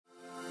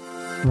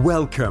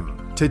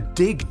Welcome to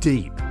Dig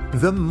Deep,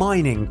 the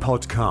mining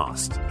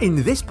podcast.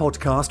 In this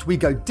podcast, we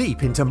go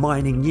deep into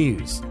mining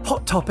news,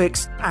 hot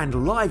topics,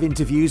 and live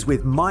interviews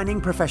with mining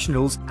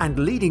professionals and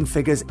leading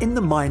figures in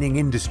the mining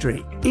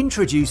industry.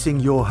 Introducing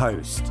your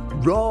host,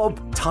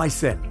 Rob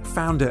Tyson,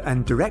 founder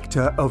and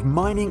director of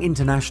Mining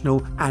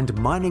International and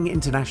Mining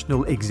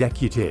International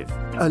Executive,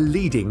 a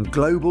leading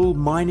global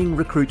mining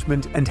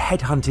recruitment and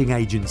headhunting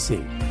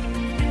agency.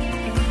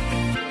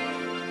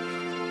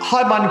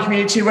 Hi mining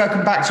community,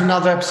 welcome back to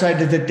another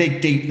episode of the Dig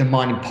Deep, the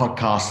mining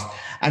podcast.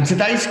 And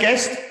today's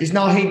guest is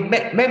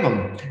Naheed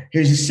Memon,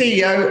 who's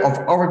the CEO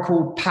of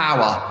Oracle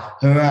Power,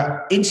 who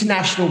are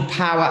international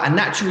power and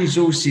natural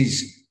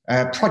resources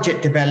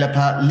project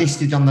developer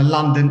listed on the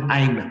London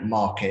AIM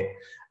market.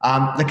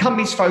 The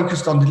company's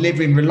focused on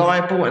delivering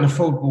reliable and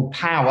affordable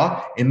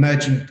power in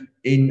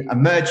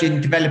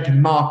emerging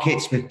developing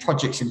markets with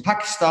projects in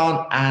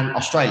Pakistan and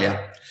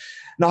Australia.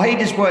 Naheed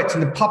has worked in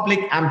the public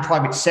and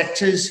private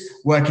sectors,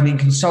 working in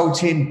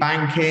consulting,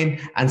 banking,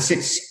 and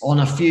sits on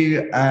a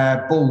few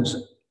boards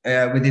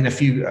within a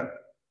few...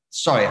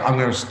 Sorry, I'm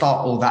going to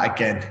start all that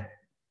again.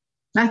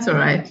 That's all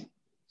right.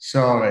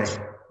 Sorry.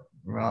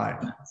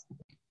 Right.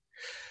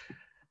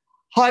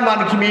 Hi,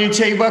 mining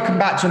community. Welcome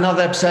back to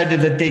another episode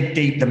of the Dig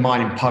Deep, the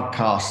mining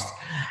podcast.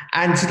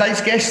 And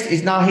today's guest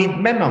is Naheed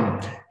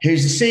Memon,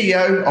 who's the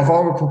CEO of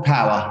Oracle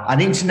Power,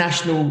 an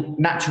international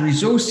natural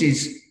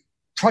resources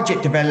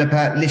project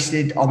developer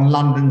listed on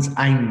London's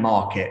AIM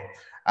market.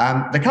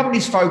 The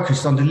company's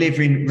focused on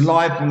delivering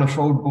reliable and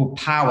affordable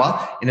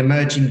power in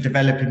emerging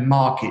developing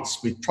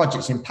markets with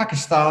projects in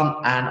Pakistan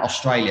and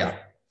Australia.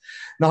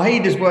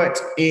 Naheed has worked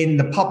in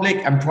the public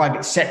and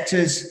private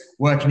sectors,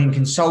 working in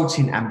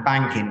consulting and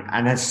banking,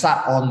 and has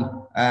sat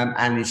on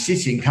and is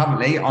sitting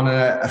currently on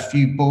a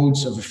few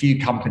boards of a few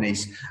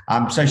companies.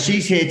 So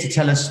she's here to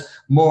tell us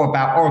more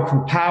about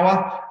Oracle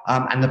Power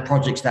and the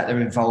projects that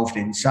they're involved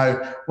in. So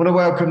I want to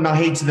welcome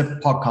Naheed to the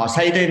podcast.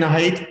 How you doing,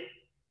 Naheed?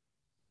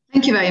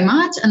 Thank you very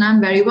much. And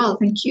I'm very well.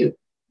 Thank you.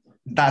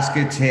 That's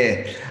good to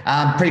hear.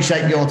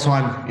 Appreciate your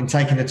time in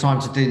taking the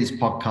time to do this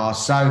podcast.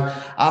 So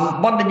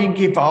wondering if you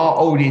can give our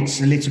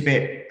audience a little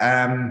bit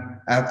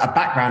a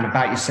background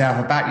about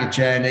yourself, about your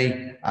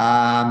journey,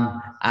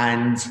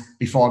 and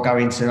before I go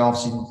into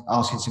obviously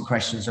asking some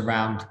questions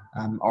around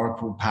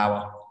Oracle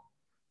Power.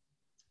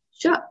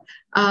 Sure.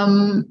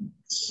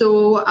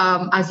 So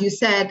as you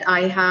said,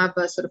 I have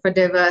a sort of a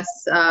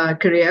diverse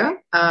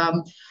career.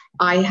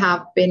 I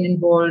have been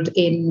involved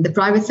in the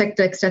private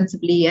sector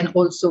extensively and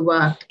also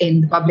worked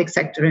in the public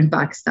sector in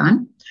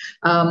Pakistan.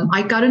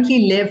 I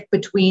currently live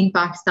between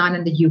Pakistan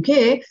and the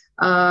UK.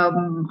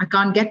 I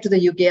can't get to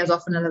the UK as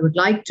often as I would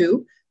like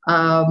to.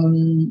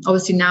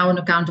 Obviously now on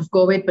account of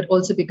COVID, but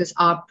also because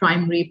our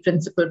primary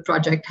principal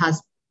project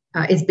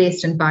is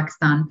based in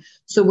Pakistan,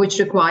 so which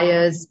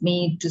requires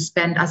me to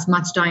spend as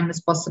much time as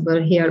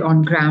possible here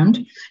on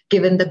ground,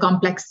 given the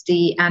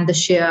complexity and the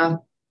sheer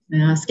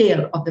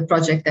scale of the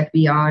project that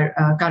we are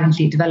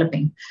currently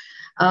developing.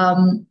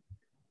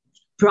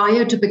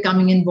 Prior to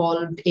becoming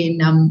involved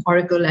in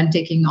Oracle and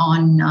taking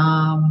on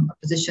a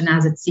position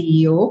as its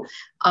CEO,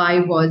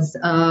 I was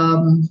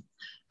a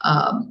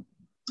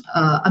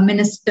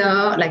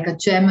minister, like a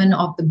chairman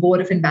of the board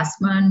of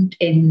investment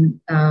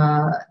in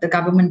the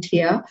government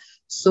here.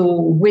 So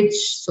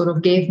which sort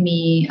of gave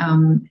me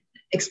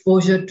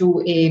exposure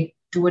to an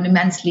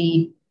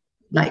immensely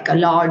like a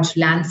large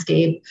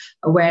landscape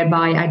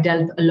whereby I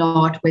dealt a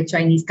lot with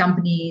Chinese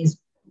companies,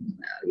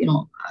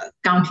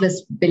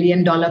 countless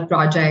billion-dollar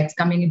projects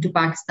coming into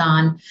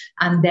Pakistan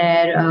and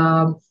their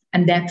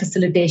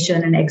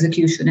facilitation and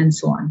execution and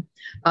so on.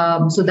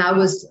 So that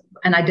was,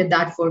 and I did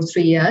that for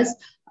 3 years.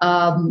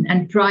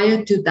 And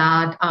prior to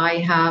that, I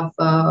have,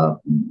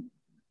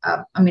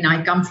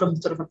 I come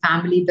from sort of a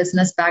family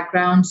business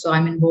background, so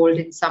I'm involved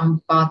in some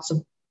parts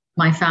of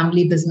my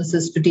family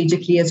businesses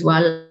strategically as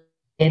well.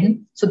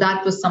 So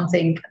that was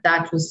something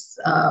that was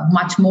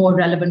much more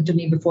relevant to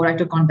me before I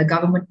took on the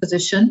government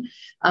position.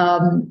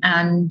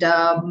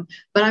 But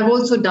I've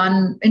also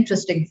done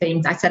interesting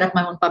things. I set up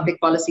my own public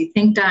policy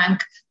think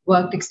tank,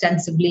 worked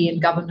extensively in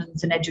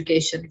governance and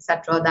education,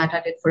 etc. That I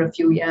did for a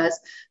few years.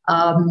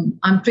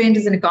 I'm trained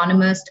as an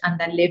economist, and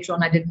then later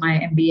on I did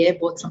my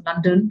MBA, both from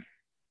London.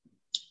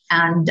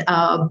 And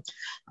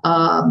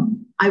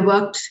I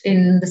worked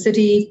in the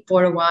city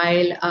for a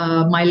while.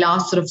 My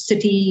last sort of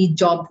city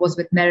job was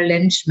with Merrill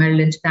Lynch,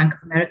 Bank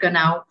of America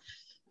now.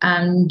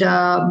 And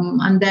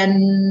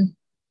then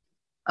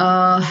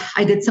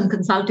I did some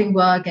consulting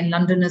work in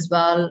London as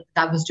well.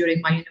 That was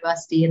during my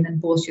university and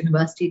then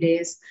post-university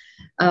days.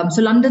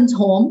 So London's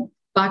home,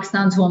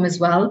 Pakistan's home as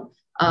well.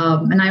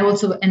 And I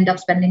also end up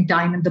spending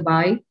time in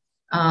Dubai.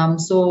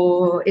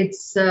 So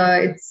it's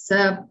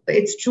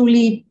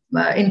truly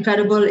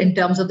incredible in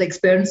terms of the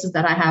experiences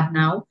that I have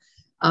now.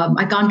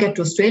 I can't get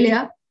to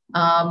Australia,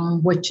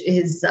 which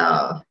is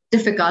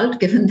difficult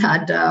given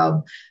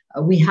that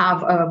we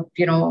have a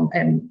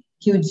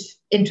huge,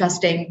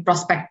 interesting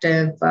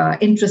prospective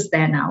interest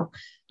there now.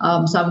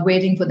 So I'm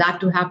waiting for that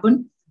to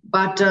happen.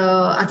 But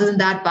other than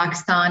that,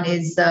 Pakistan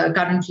is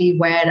currently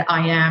where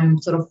I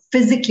am sort of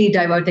physically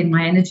diverting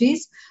my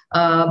energies,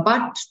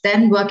 but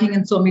then working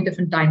in so many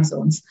different time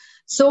zones.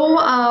 So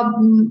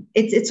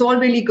it's all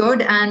really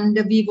good. And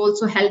we've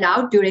also held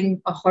out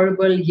during a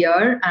horrible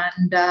year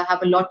and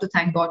have a lot to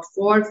thank God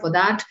for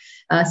that.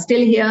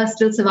 Still here,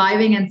 still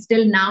surviving, and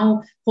still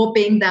now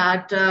hoping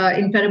that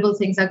incredible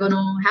things are going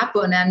to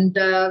happen. And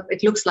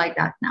it looks like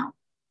that now.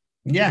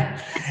 Yeah,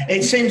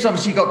 it seems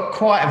obviously you've got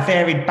quite a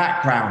varied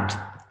background.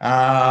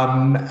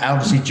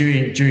 Obviously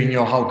during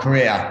your whole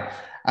career.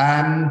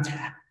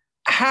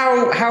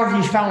 How have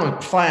you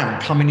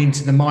found coming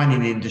into the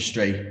mining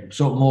industry,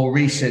 sort of more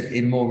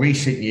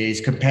recent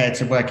years, compared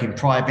to working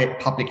private,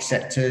 public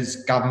sectors,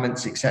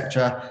 governments,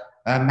 etc.?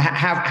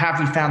 How have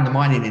you found the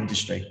mining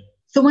industry?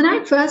 So when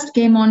I first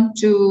came on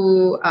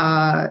to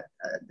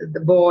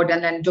the board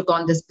and then took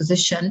on this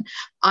position,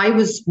 I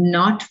was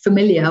not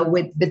familiar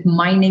with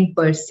mining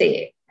per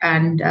se.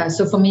 And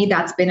so for me,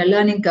 that's been a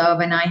learning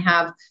curve, and I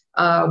have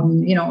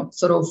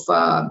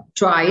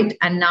tried.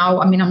 And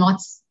now,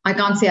 I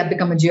can't say I've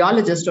become a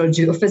geologist or a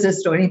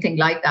geophysicist or anything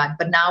like that,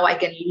 but now I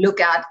can look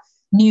at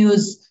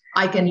news,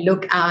 I can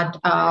look at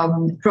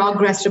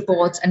progress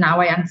reports, and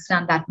now I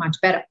understand that much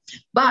better.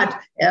 But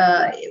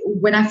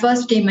when I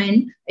first came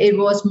in, it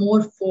was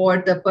more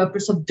for the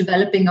purpose of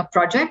developing a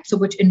project, so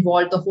which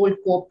involved the whole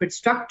corporate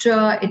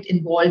structure. It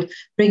involved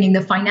bringing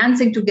the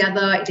financing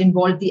together. It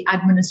involved the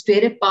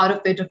administrative part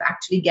of it, of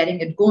actually getting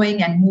it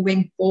going and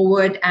moving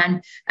forward,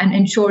 and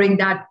ensuring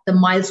that the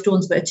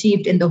milestones were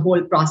achieved in the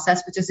whole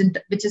process,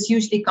 which is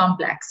hugely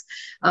complex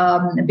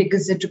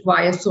because it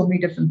requires so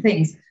many different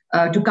things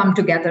to come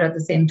together at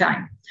the same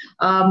time.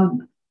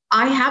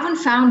 I haven't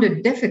found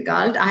it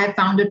difficult. I have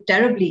found it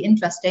terribly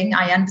interesting.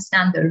 I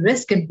understand the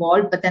risk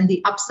involved, but then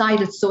the upside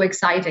is so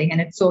exciting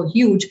and it's so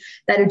huge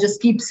that it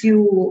just keeps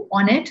you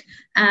on it.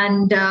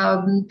 And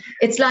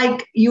it's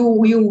like you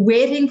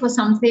waiting for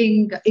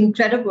something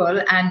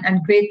incredible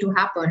and great to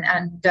happen,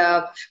 and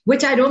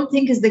which I don't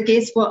think is the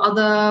case for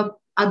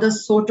other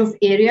sort of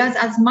areas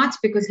as much,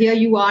 because here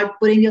you are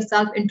putting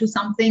yourself into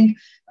something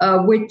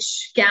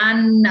which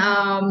can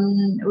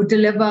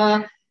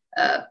deliver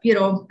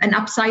an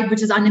upside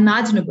which is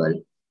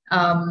unimaginable.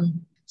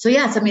 So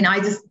yes,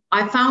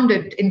 I found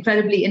it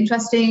incredibly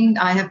interesting.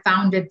 I have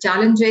found it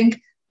challenging,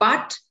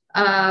 but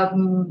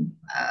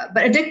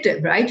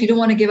addictive, right? You don't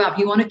want to give up.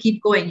 You want to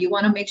keep going. You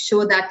want to make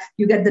sure that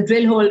you get the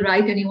drill hole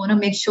right, and you want to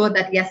make sure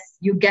that, yes,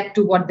 you get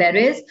to what there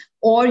is,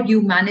 or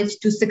you manage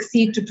to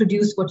succeed to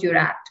produce what you're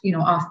at,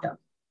 after.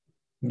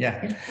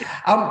 Yeah.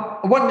 I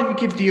wanted to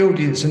give the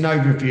audience an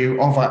overview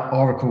of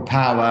Oracle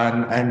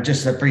Power and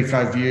just a brief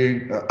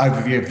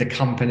overview of the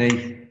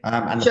company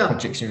and the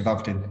projects you're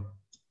involved in.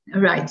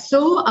 Right.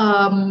 So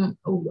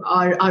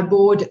our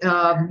board,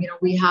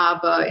 we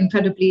have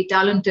incredibly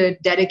talented,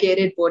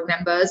 dedicated board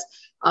members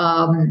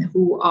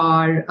who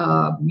are,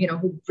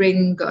 who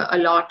bring a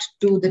lot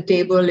to the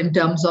table in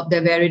terms of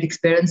their varied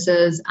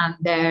experiences and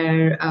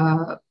their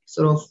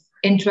sort of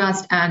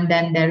interest, and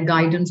then their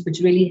guidance, which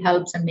really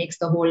helps and makes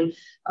the whole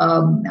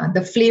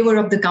the flavor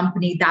of the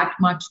company that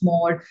much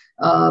more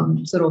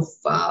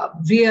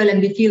real,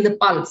 and we feel the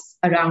pulse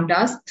around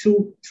us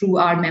through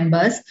our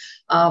members.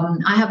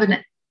 I have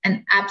an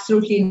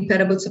absolutely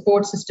incredible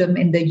support system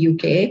in the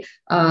UK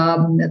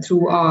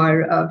through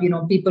our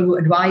people who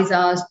advise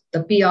us,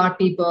 the PR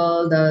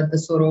people, the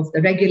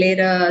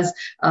regulators,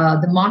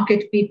 the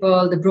market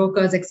people, the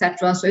brokers,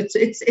 etc. So it's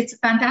a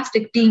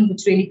fantastic team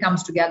which really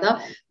comes together,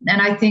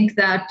 and I think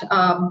that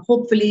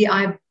hopefully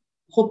I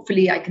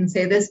can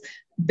say this,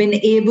 been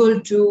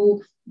able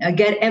to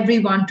get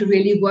everyone to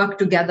really work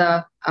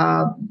together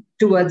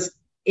towards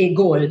a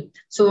goal.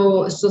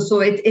 So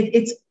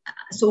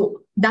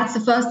that's the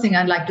first thing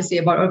I'd like to say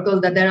about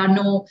Oracle, that there are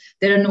no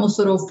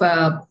sort of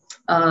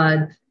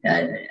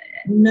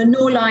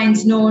no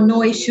lines,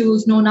 no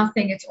issues, no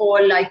nothing. It's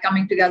all like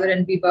coming together,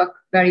 and we work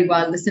very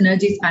well. The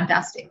synergy is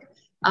fantastic.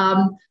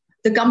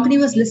 The company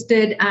was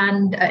listed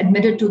and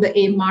admitted to the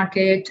AIM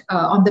market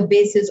on the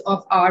basis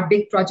of our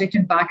big project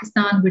in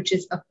Pakistan, which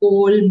is a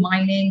coal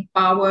mining,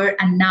 power,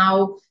 and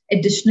now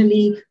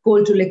additionally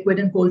coal to liquid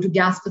and coal to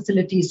gas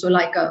facility. So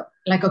like a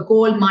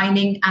coal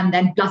mining and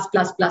then plus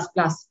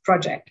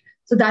project.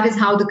 So that is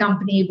how the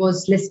company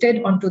was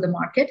listed onto the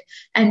market,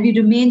 and we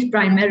remained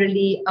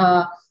primarily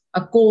a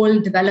coal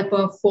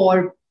developer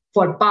for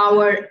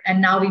power,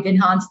 and now we've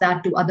enhanced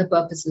that to other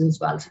purposes as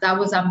well. So that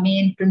was our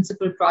main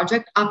principal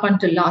project up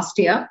until last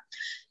year.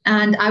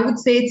 And I would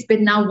say it's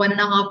been now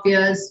 1.5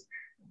 years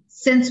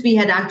since we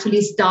had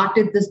actually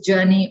started this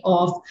journey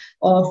of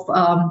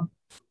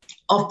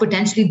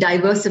potentially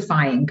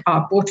diversifying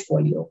our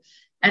portfolio.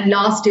 And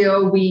last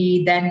year,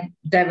 we then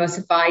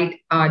diversified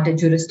the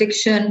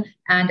jurisdiction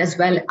and as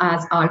well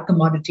as our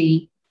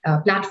commodity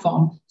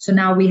platform. So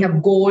now we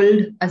have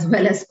gold as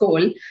well as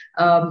coal,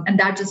 and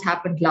that just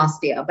happened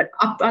last year. But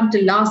up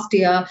until last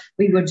year,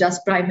 we were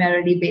just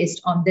primarily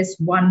based on this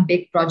one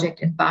big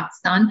project in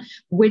Pakistan,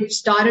 which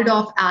started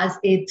off as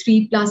a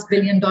 $3+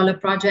 billion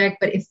project.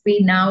 But if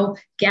we now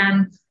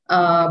can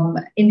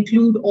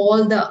include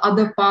all the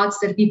other parts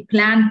that we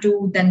plan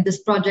to, then this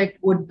project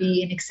would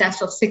be in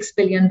excess of $6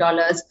 billion.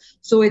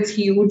 So it's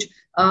huge.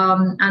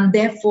 And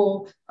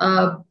therefore,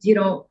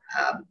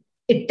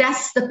 it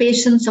tests the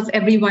patience of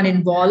everyone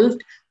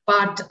involved.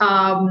 But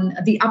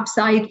the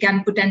upside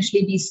can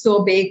potentially be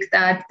so big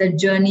that the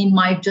journey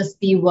might just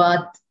be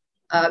worth,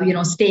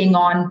 staying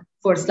on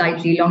for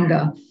slightly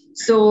longer.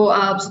 So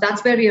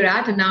that's where we're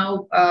at. And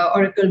now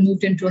Oracle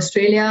moved into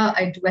Australia,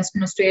 into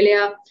Western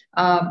Australia,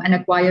 and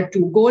acquired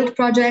 2 gold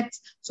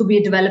projects. So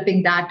we're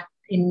developing that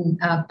in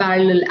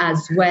parallel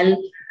as well.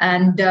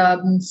 And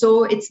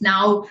so it's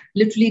now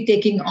literally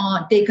taken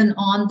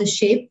on the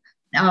shape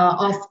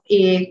of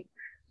a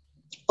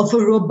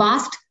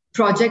robust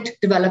project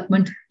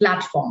development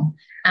platform.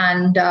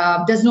 And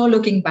there's no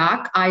looking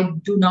back. I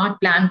do not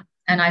plan,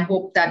 and I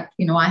hope that,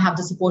 I have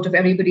the support of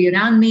everybody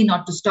around me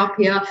not to stop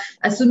here.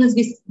 As soon as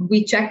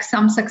we check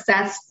some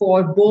success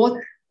for both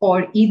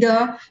or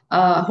either,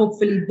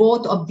 hopefully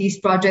both of these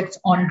projects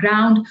on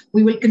ground,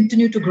 we will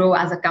continue to grow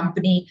as a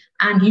company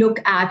and look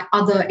at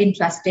other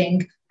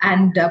interesting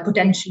and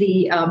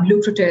potentially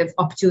lucrative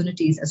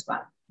opportunities as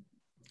well.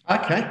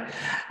 Okay.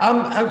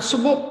 So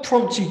what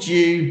prompted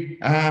you,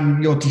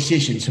 your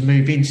decision to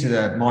move into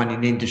the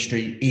mining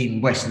industry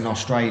in Western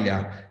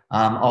Australia,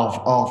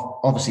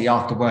 obviously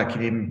after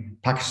working in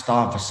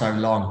Pakistan for so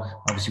long,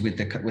 obviously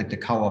with the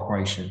coal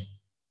operation?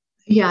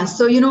 Yeah.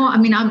 So,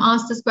 I'm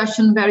asked this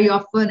question very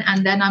often.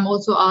 And then I'm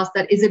also asked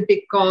that, is it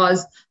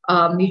because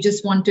you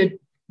just wanted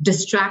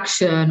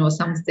distraction or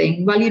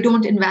something? Well, you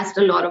don't invest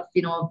a lot of,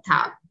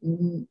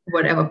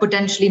 whatever,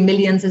 potentially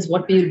millions is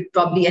what we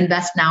probably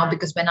invest now,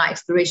 because when our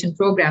exploration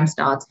program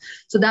starts.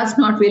 So that's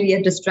not really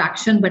a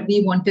distraction, but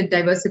we wanted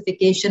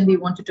diversification. We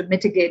wanted to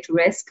mitigate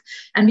risk,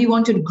 and we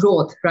wanted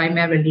growth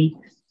primarily.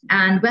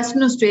 And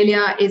Western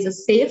Australia is a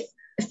safe,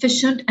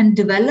 efficient, and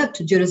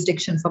developed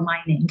jurisdiction for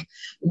mining.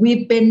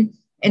 We've been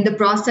in the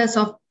process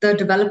of the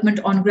development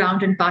on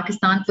ground in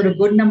Pakistan for a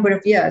good number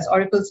of years.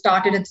 Oracle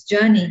started its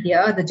journey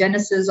here. The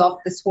genesis of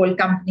this whole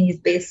company is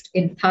based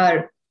in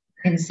Thar,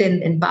 in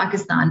Sindh, in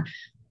Pakistan.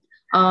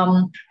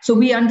 So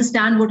we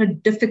understand what a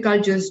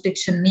difficult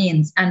jurisdiction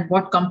means and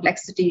what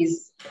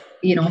complexities,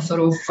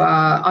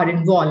 are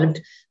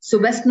involved. So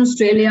Western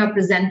Australia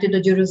presented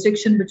a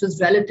jurisdiction which was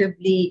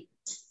relatively,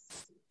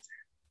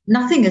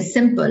 nothing is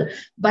simple,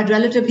 but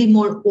relatively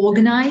more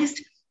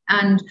organized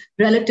and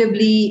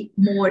relatively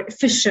more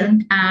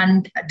efficient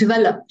and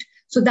developed.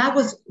 So that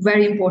was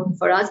very important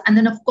for us. And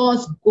then, of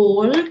course,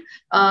 gold. Today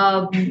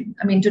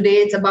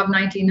it's above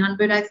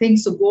 1900, I think.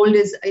 So gold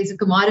is a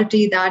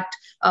commodity that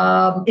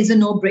is a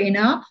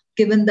no-brainer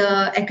given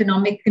the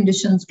economic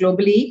conditions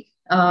globally.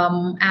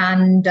 The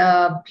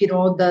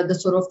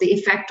sort of the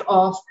effect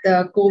of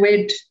the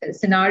COVID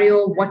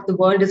scenario, what the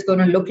world is going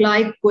to look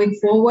like going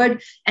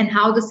forward, and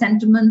how the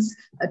sentiments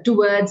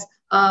towards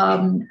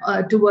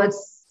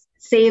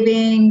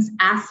savings,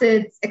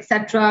 assets,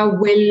 etc.,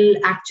 will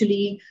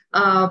actually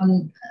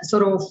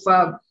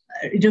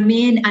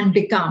remain and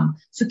become.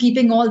 So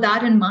keeping all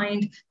that in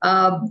mind,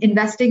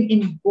 investing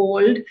in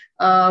gold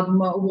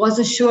was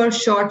a sure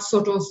shot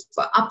sort of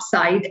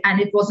upside, and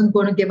it wasn't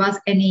going to give us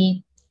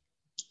any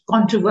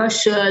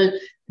controversial,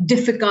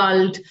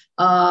 difficult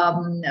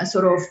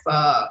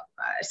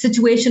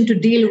situation to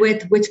deal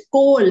with, which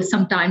coal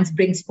sometimes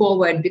brings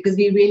forward, because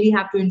we really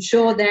have to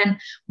ensure then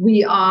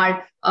we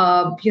are,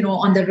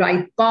 on the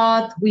right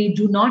path. We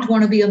do not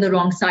want to be on the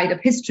wrong side of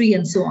history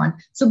and so on.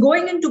 So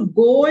going into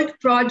gold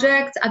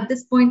projects at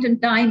this point in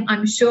time,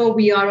 I'm sure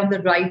we are on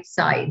the right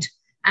side,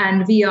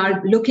 and we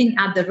are looking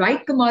at the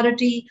right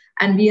commodity,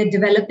 and we are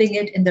developing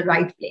it in the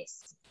right place.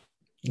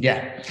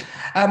 Yeah.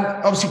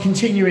 Obviously,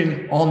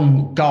 continuing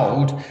on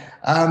gold,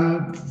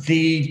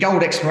 the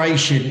gold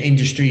exploration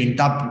industry in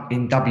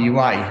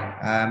WA,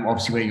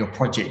 obviously where your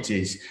project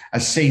is,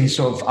 has seen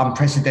sort of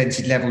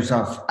unprecedented levels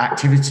of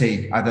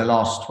activity over the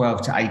last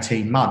 12 to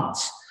 18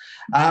 months.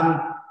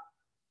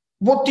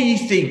 What do you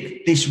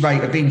think this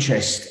rate of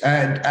interest,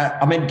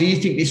 do you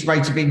think this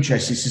rate of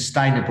interest is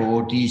sustainable,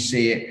 or do you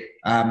see it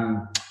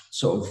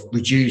sort of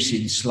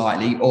reducing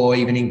slightly or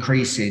even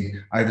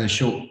increasing over the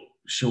short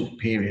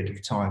period of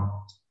time?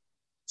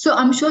 So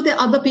I'm sure there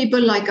are other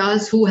people like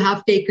us who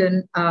have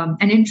taken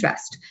an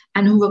interest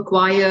and who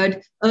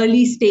acquired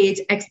early stage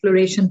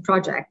exploration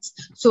projects.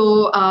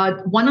 So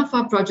one of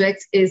our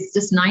projects is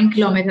just 9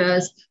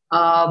 kilometers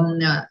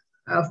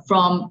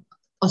from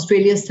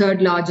Australia's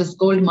third largest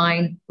gold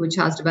mine, which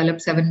has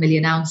developed 7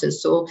 million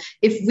ounces. So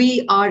if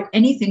we are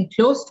anything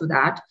close to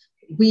that,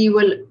 we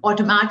will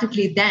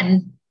automatically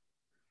then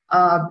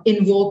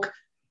invoke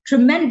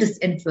tremendous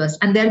interest,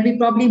 and there'll be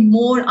probably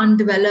more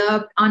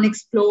undeveloped,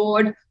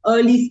 unexplored,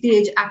 early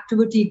stage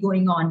activity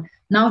going on.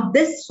 Now,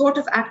 this sort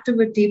of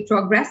activity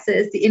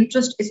progresses, the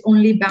interest is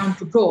only bound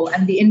to grow,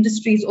 and the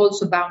industry is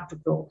also bound to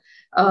grow.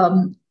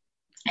 And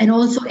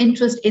also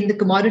interest in the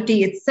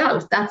commodity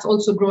itself, that's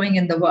also growing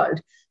in the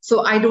world.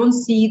 So I don't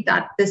see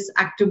that this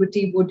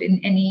activity would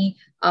in any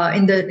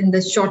in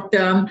the short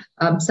term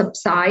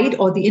subside,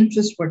 or the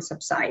interest would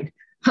subside.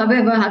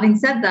 However, having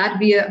said that,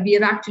 we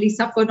have actually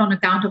suffered on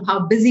account of how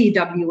busy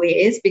WA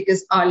is,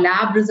 because our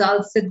lab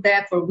results sit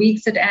there for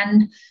weeks at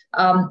end.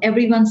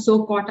 Everyone's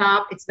so caught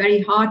up. It's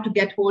very hard to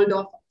get hold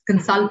of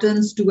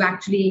consultants to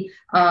actually,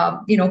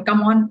 come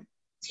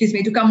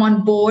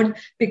on board,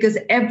 because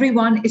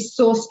everyone is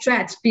so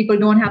stretched. People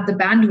don't have the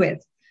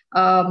bandwidth.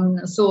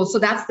 So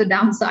that's the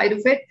downside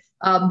of it.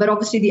 But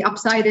obviously the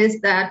upside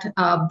is that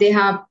they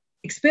have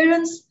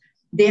experience,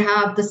 they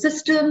have the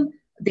system,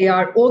 they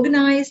are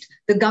organized,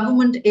 the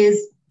government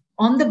is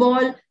on the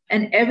ball,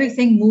 and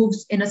everything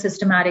moves in a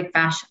systematic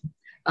fashion.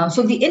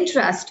 So the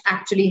interest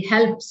actually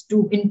helps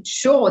to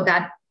ensure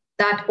that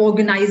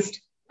organized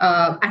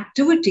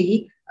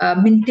activity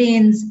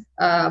maintains,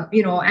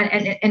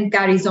 and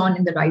carries on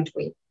in the right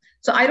way.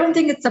 So I don't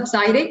think it's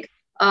subsiding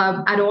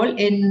at all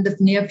in the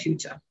near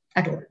future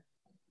at all.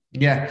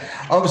 Yeah,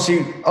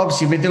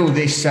 obviously with all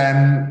this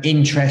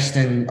interest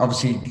and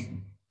obviously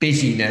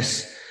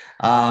busyness,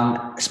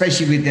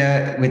 especially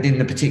within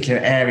the particular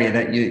area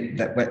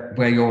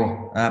where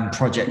your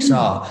projects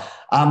are.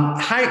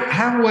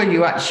 How were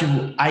you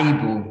actually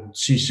able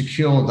to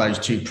secure those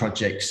 2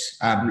 projects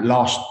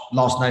last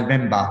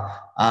November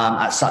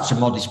at such a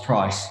modest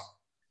price?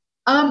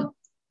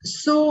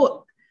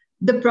 So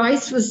the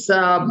price was,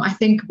 I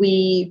think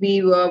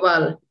we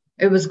were,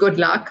 it was good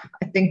luck.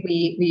 I think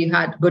we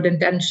had good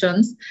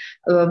intentions,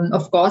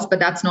 of course, but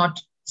that's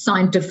not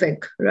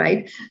scientific,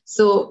 right?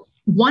 So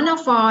one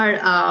of our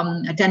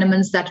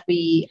tenements that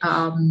we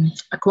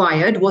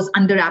acquired was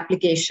under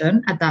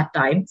application at that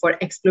time for an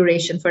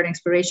exploration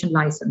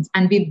license.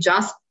 And we've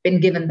just been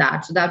given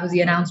that. So that was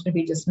the announcement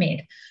we just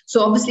made.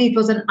 So obviously it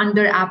was an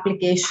under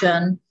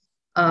application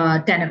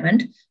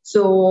tenement.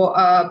 So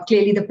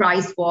clearly the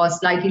price was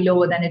slightly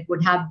lower than it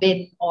would have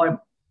been,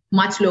 or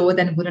much lower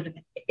than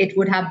it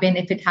would have been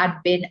if it had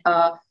been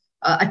a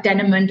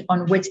tenement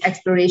on which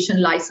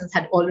exploration license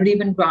had already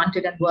been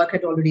granted and work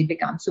had already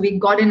begun. So we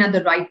got in at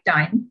the right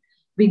time.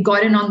 We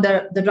got in on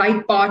the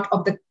right part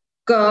of the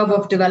curve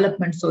of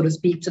development, so to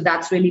speak. So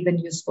that's really been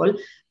useful.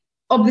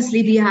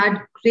 Obviously, we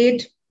had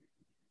great,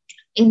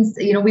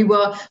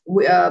 the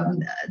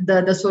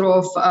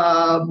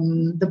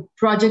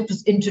project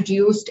was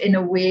introduced in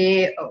a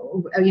way,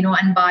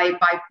 and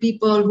by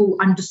people who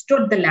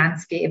understood the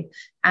landscape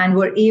and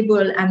were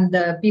able, and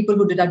the people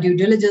who did our due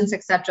diligence,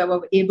 etc.,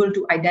 were able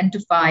to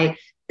identify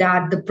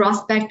that the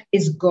prospect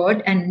is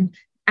good and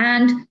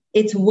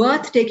it's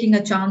worth taking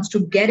a chance to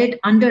get it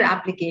under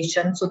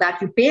application so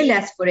that you pay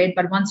less for it.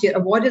 But once you're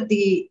awarded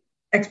the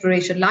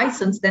exploration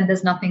license, then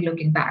there's nothing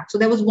looking back. So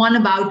there was one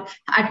about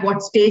at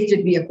what stage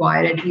did we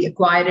acquire it? We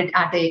acquired it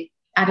at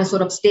a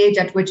sort of stage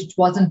at which it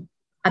wasn't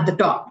at the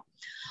top.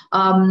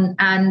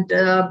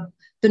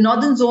 The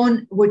northern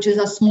zone, which is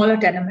a smaller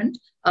tenement,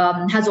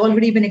 has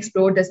already been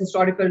explored. There's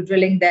historical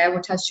drilling there,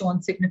 which has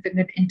shown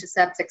significant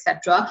intercepts,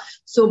 etc.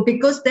 So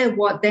because there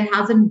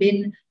hasn't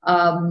been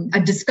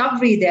a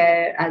discovery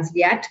there as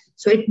yet,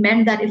 so it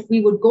meant that if we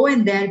would go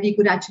in there, we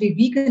could actually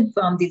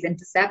reconfirm these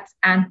intercepts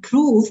and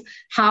prove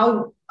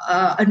how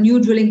a new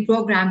drilling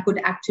program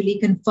could actually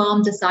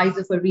confirm the size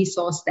of a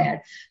resource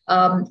there.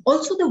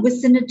 Also, the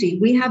vicinity,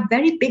 we have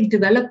very big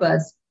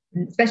developers,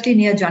 especially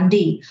near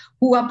Jandi,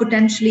 who are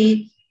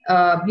potentially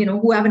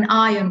who have an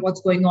eye on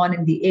what's going on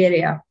in the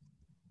area.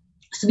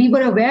 So we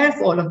were aware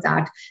of all of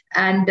that.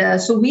 And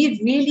so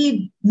we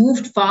really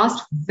moved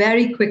fast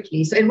very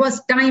quickly. So it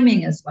was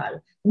timing as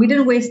well. We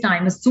didn't waste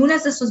time. As soon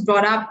as this was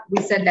brought up,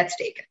 we said, let's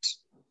take it.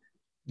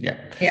 Yeah.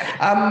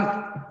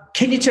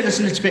 Can you tell us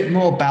a little bit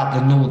more about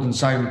the Northern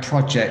Zone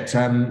project?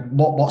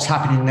 What's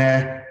happening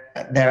there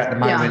at the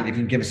moment? If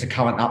you can give us a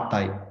current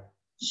update.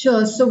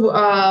 Sure. So,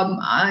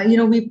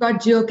 we've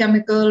got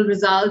geochemical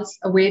results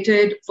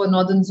awaited for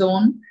Northern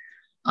Zone.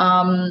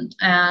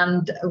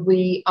 And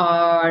we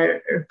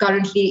are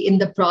currently in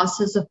the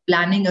process of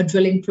planning a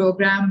drilling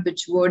program,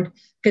 which would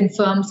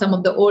confirm some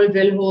of the old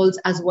drill holes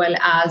as well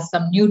as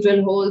some new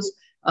drill holes,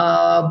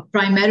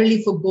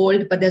 primarily for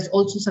gold, but there's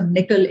also some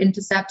nickel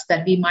intercepts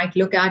that we might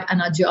look at,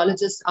 and our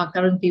geologists are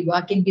currently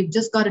working. We've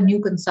just got a new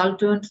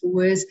consultant who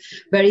is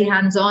very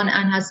hands-on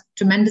and has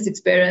tremendous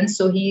experience.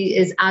 So he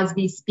is, as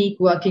we speak,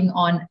 working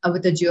on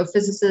with a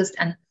geophysicist,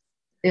 and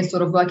they're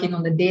sort of working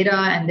on the data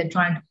and they're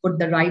trying to put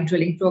the right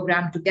drilling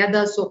program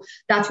together. So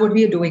that's what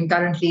we are doing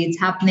currently. It's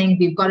happening.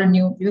 We've got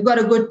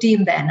a good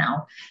team there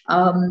now.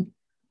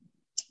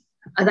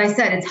 As I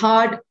said, it's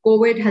hard.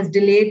 COVID has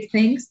delayed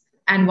things,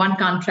 and one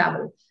can't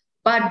travel.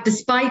 But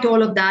despite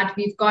all of that,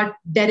 we've got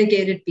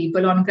dedicated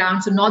people on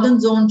ground. So Northern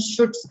Zone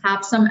should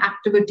have some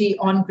activity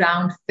on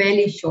ground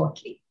fairly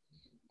shortly.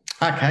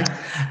 Okay.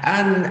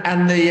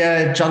 And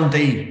the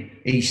Jandi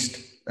East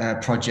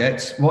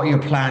project, what are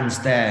your plans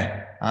there?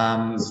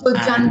 So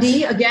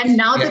Jandi, again,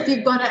 now that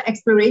we've got an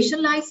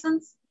exploration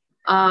license,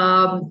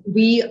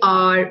 we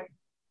are,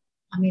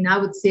 I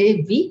would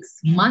say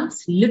weeks,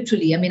 months,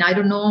 literally. I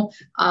don't know,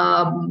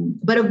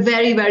 but a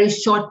very, very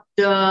short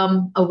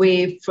term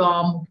away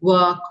from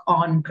work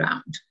on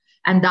ground.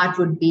 And that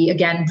would be,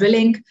 again,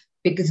 drilling,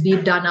 because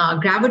we've done our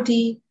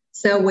gravity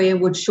survey,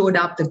 which showed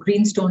up the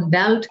greenstone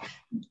belt.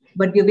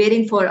 but we're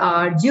waiting for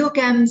our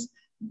geochems,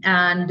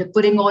 and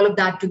putting all of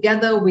that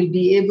together, we'll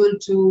be able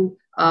to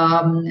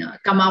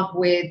come up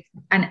with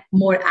a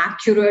more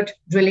accurate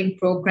drilling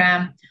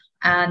program.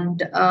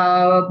 And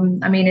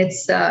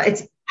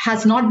it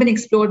has not been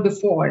explored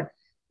before.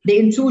 The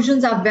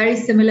intrusions are very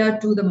similar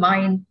to the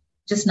mine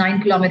just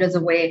 9 kilometers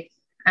away,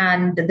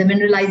 and the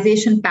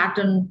mineralization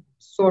pattern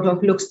sort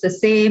of looks the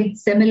same,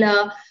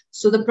 similar.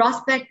 So the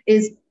prospect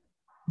is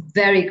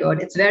very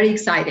good. It's very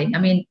exciting. I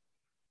mean,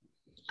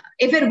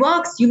 if it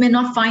works, you may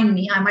not find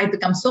me. I might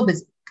become so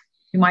busy.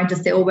 You might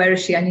just say, oh, where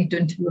is she? I need to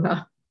interview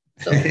her.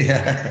 So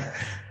yeah.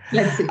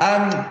 Let's see.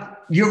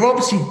 You're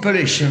obviously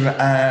bullish,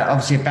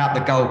 obviously about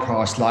the gold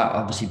price, like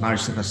obviously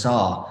most of us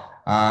are,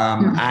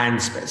 and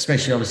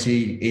especially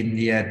obviously in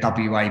the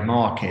WA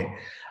market.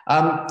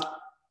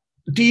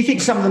 Do you think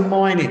some of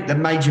the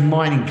major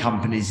mining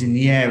companies in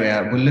the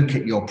area will look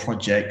at your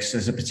projects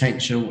as a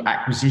potential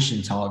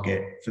acquisition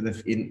target for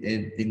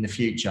in the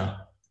future?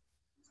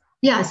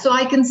 Yeah, so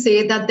I can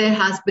say that there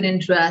has been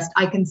interest.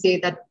 I can say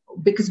that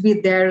because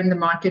we're there in the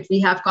market, we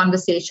have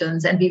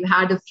conversations, and we've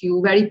had a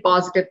few very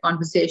positive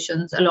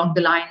conversations along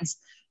the lines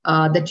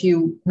that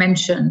you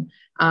mentioned.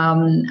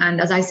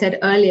 And as I said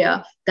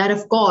earlier, that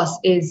of course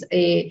is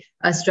a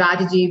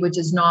strategy which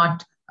is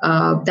not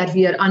that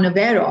we are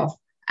unaware of,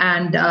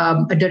 and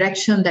a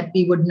direction that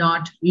we would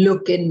not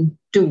look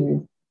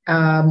into.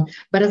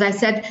 But as I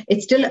said,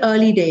 it's still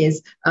early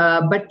days.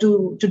 But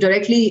to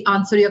directly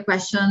answer your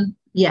question,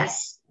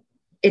 yes.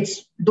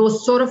 It's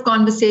those sort of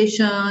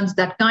conversations,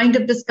 that kind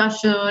of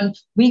discussion.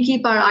 We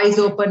keep our eyes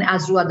open,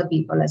 as do other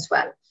people as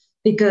well.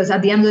 Because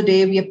at the end of the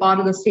day, we are part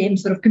of the same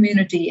sort of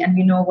community, and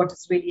we know what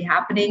is really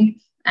happening.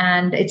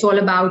 And it's all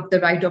about the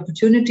right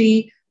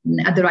opportunity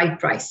at the right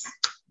price.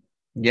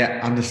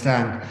 Yeah,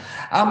 understand.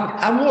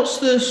 And what's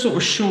the sort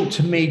of short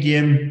to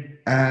medium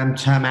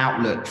term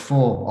outlook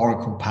for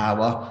Oracle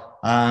Power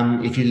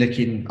if you're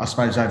looking, I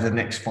suppose, over the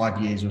next 5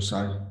 years or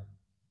so?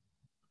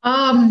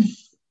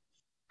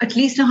 At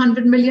least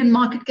 100 million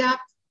market cap.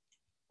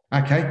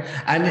 Okay.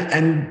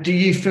 And do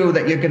you feel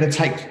that you're going to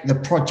take the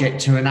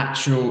project to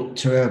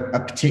a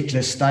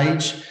particular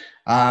stage?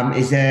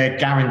 Is there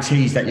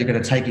guarantees that you're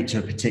going to take it to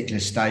a particular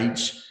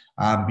stage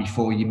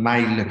before you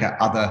may look at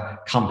other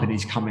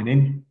companies coming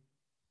in?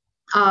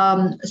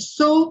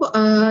 So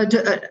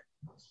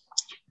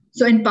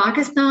in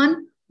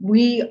Pakistan,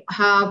 we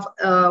are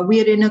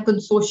in a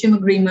consortium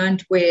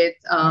agreement with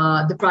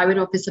the Private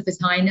Office of His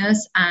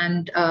Highness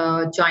and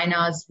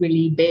China's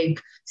really big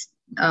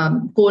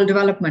coal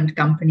development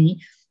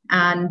company.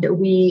 And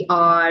we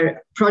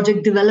are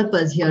project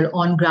developers here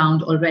on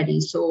ground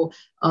already. So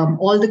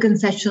all the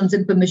concessions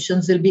and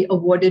permissions will be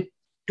awarded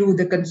to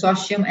the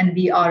consortium, and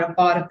we are a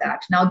part of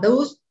that. Now,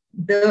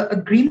 the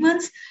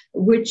agreements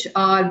which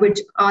are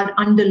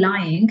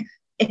underlying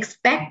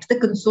expect the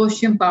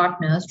consortium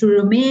partners to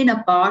remain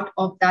a part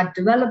of that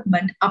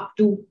development up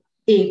to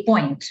a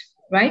point,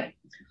 right?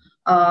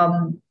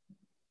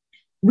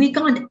 We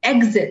can't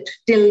exit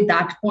till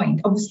that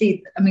point.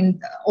 Obviously, I mean,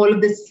 all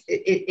of this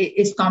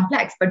is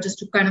complex, but just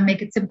to kind of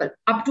make it simple,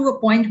 up to a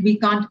point, we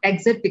can't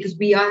exit because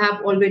we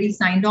have already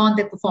signed on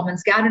the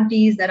performance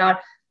guarantees. There are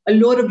a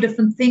load of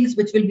different things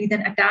which will be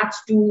then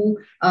attached to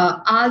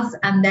us,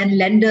 and then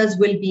lenders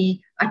will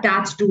be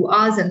attached to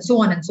us, and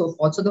so on and so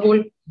forth. So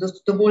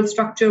the whole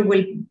structure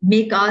will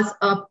make us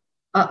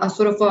a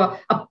sort of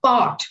a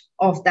part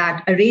of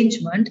that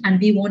arrangement, and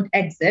we won't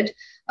exit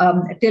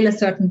till a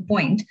certain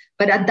point.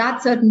 But at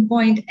that certain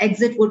point,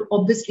 exit would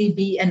obviously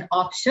be an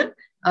option.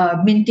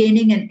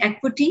 Maintaining an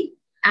equity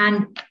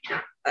and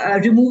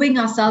removing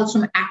ourselves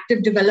from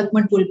active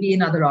development will be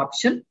another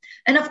option.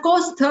 And of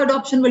course, third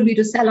option will be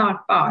to sell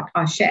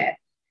our share,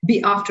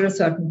 be after a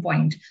certain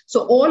point.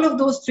 So all of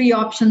those three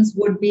options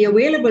would be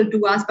available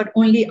to us, but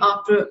only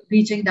after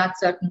reaching that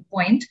certain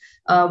point,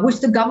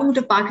 which the government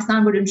of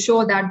Pakistan would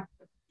ensure that,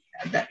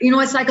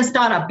 it's like a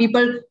startup.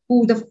 People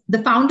who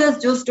the founders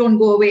just don't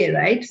go away,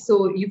 right?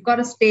 So you've got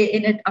to stay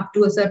in it up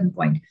to a certain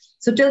point.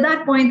 So till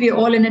that point, we're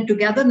all in it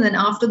together. And then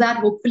after that,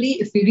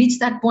 hopefully, if we reach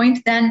that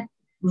point, then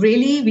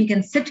really we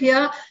can sit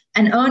here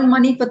and earn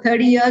money for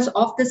 30 years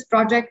off this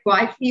project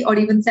quietly, or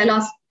even sell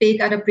our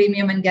stake at a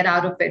premium and get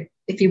out of it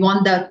if we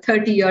want the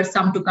 30-year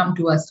sum to come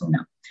to us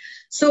sooner.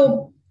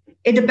 So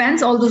it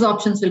depends. All those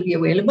options will be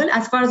available.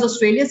 As far as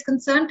Australia is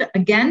concerned,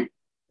 again,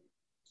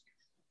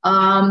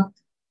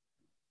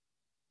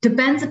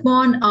 depends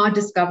upon our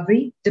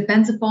discovery,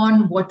 depends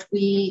upon what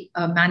we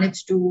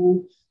manage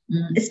to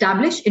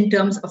establish in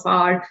terms of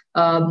our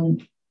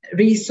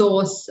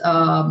resource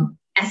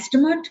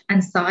estimate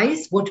and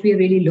size, what we're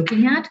really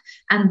looking at.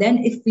 And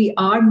then if we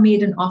are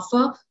made an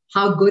offer,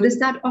 how good is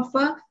that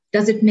offer?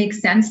 Does it make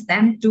sense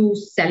then to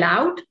sell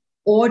out,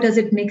 or does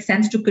it make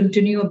sense to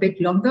continue a bit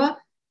longer?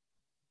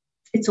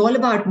 It's all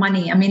about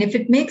money. I mean, if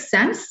it makes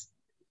sense,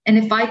 and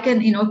if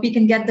we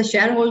can get the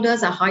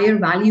shareholders a higher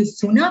value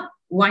sooner,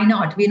 why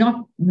not? We're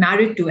not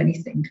married to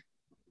anything.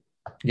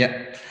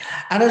 Yeah.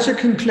 And as a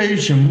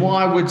conclusion,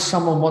 why would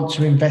someone want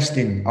to invest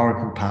in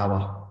Oracle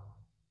Power?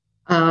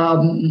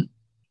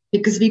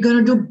 Because we're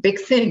going to do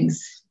big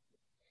things.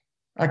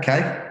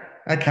 Okay.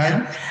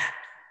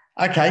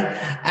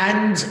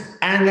 And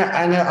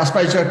I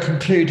suppose a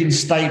concluding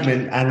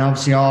statement, and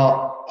obviously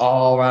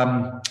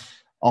our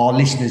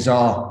listeners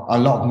are a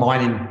lot of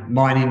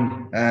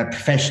mining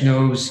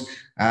professionals,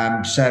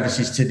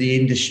 services to the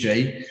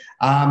industry.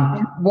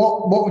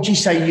 What would you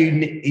say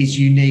is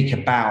unique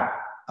about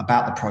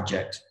the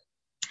project?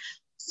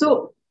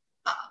 So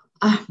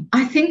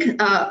I think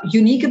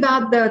unique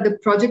about the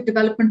project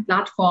development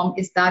platform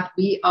is that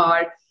we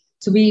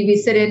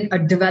sit in a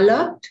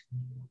developed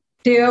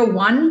Tier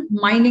 1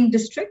 mining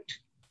district,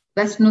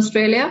 Western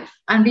Australia,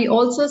 and we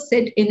also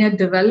sit in a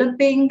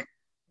developing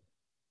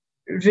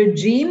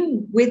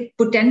regime with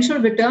potential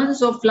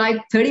returns of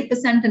like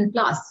 30% and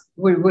plus,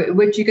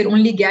 which you can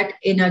only get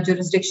in a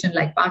jurisdiction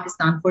like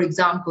Pakistan, for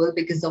example,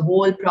 because the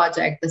whole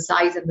project, the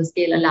size and the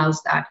scale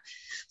allows that.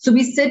 So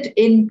we sit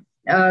in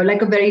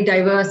like a very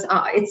diverse,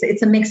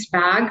 it's a mixed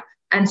bag.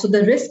 And so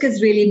the risk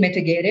is really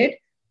mitigated.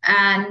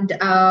 And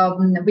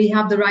we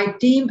have the right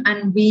team,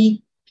 and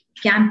we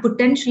can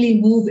potentially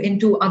move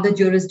into other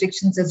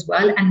jurisdictions as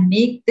well and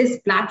make this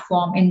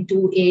platform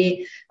into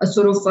a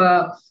sort of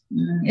a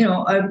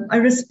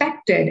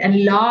respected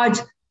and large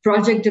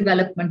project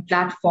development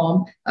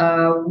platform,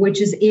 which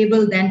is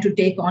able then to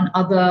take on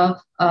other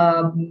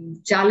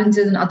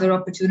challenges and other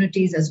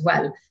opportunities as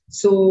well.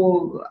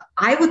 So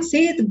I would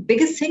say the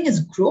biggest thing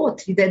is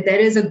growth, that there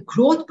is a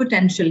growth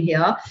potential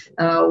here,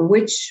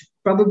 which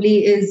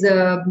probably is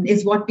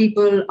what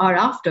people are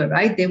after,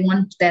 right? They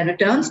want their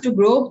returns to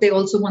grow. They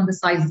also want the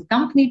size of the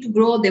company to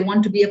grow. They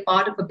want to be a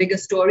part of a bigger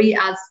story,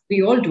 as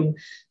we all do.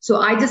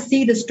 So I just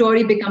see the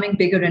story becoming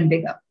bigger and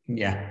bigger.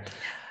 Yeah.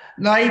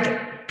 Naheed,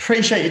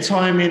 appreciate your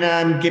time in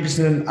giving us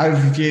an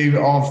overview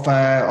of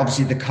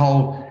obviously the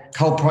coal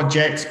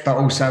projects, but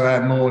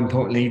also more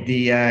importantly,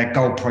 the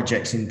gold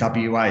projects in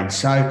WA.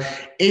 So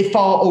if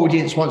our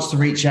audience wants to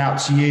reach out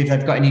to you, if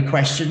they've got any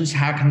questions,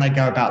 how can they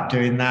go about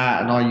doing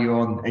that? And are you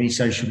on any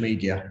social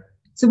media?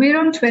 So we're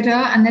on Twitter,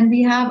 and then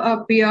we have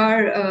a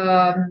PR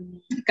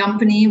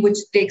company which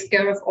takes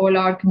care of all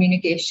our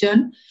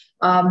communication.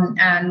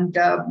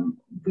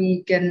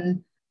 We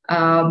can,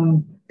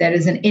 there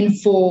is an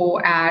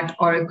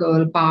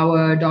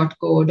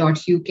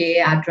info@oraclepower.co.uk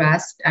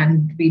address,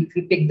 and we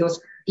pick those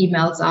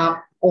emails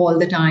up all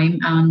the time,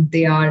 and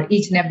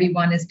each and every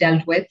one is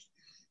dealt with.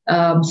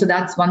 So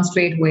that's one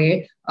straight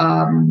way.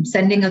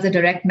 Sending us a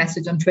direct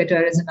message on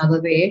Twitter is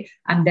another way.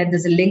 And then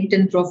there's a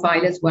LinkedIn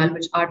profile as well,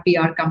 which our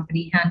PR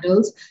company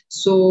handles.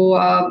 So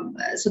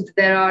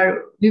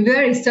we're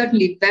very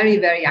certainly very,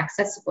 very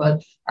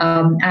accessible.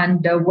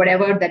 And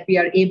whatever that we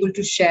are able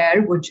to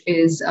share, which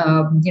is,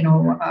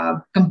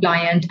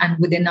 compliant and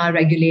within our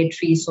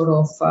regulatory sort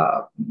of,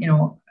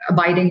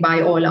 abiding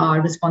by all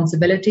our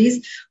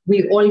responsibilities,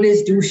 we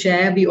always do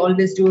share, we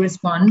always do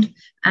respond.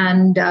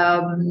 And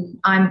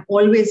I'm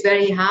always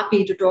very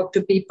happy to talk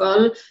to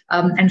people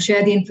and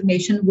share the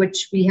information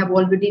which we have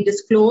already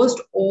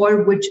disclosed,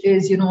 or which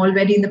is,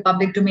 already in the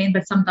public domain,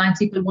 but sometimes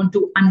people want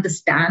to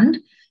understand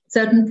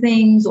certain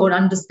things or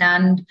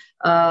understand,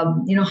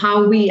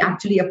 how we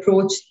actually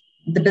approach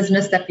the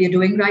business that we're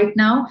doing right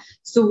now.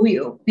 So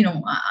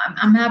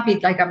I'm happy,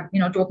 like I'm,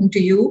 talking to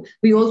you.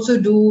 We also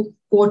do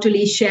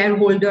quarterly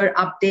shareholder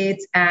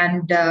updates,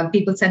 and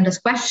people send us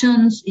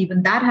questions.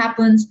 Even that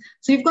happens.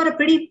 So you've got a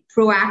pretty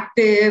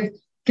proactive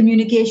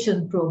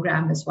communication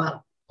program as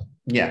well.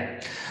 Yeah.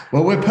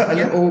 Well, we'll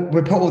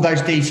put all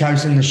those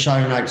details in the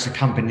show notes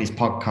accompanying this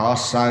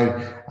podcast, so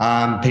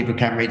people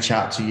can reach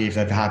out to you if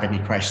they have any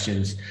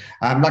questions.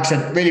 Like I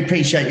said, really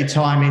appreciate your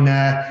time in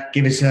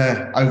giving us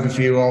an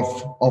overview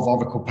of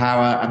Oracle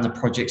Power and the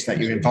projects that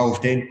you're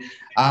involved in.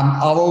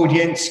 Our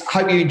audience,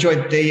 hope you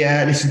enjoyed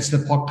listening to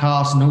the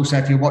podcast, and also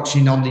if you're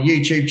watching on the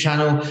YouTube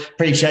channel,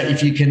 appreciate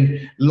if you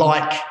can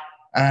like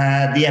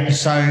the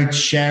episode,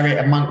 share it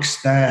amongst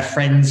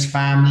friends,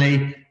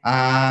 family,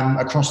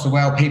 across the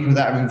world, people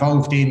that are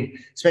involved in,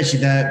 especially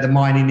the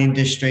mining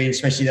industry,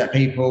 especially that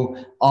people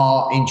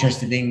are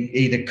interested in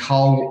either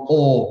coal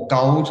or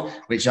gold,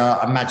 which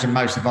I imagine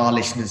most of our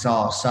listeners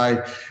are.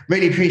 So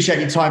really appreciate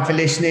your time for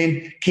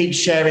listening. Keep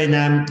sharing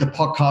the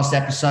podcast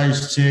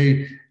episodes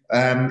to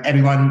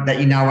everyone that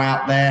you know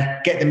out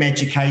there. Get them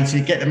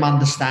educated, get them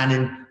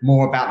understanding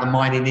more about the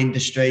mining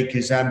industry,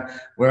 because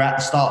we're at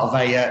the start of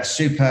a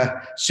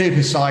super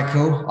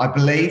cycle, I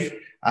believe.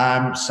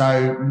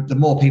 So the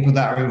more people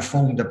that are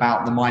informed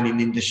about the mining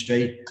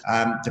industry,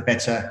 the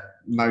better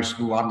most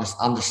will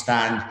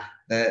understand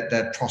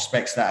the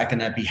prospects that are going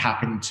to be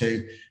happening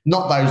to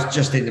not those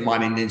just in the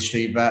mining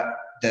industry, but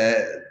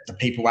the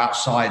people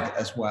outside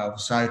as well.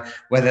 So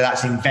whether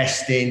that's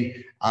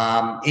investing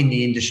in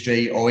the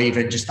industry, or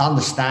even just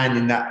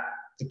understanding that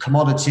the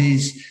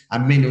commodities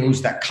and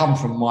minerals that come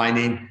from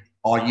mining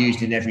are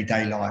used in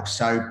everyday life.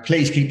 So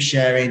please keep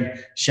sharing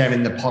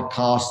the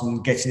podcast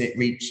and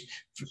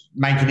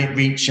making it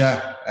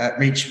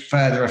reach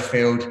further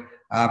afield.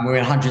 We're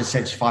in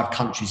 175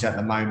 countries at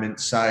the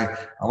moment, so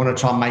I want to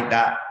try and make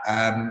that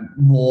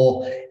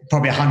more,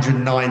 probably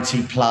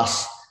 190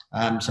 plus.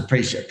 So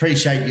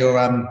appreciate your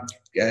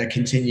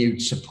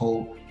continued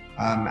support.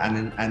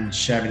 and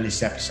sharing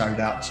this episode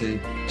out to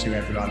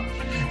everyone.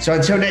 So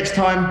until next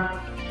time,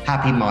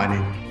 happy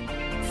mining.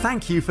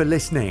 Thank you for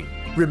listening.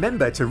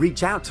 Remember to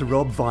reach out to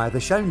Rob via the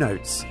show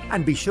notes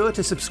and be sure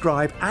to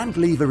subscribe and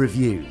leave a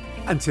review.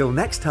 Until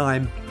next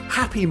time,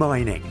 happy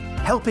mining,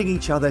 helping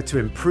each other to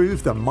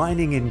improve the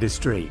mining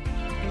industry.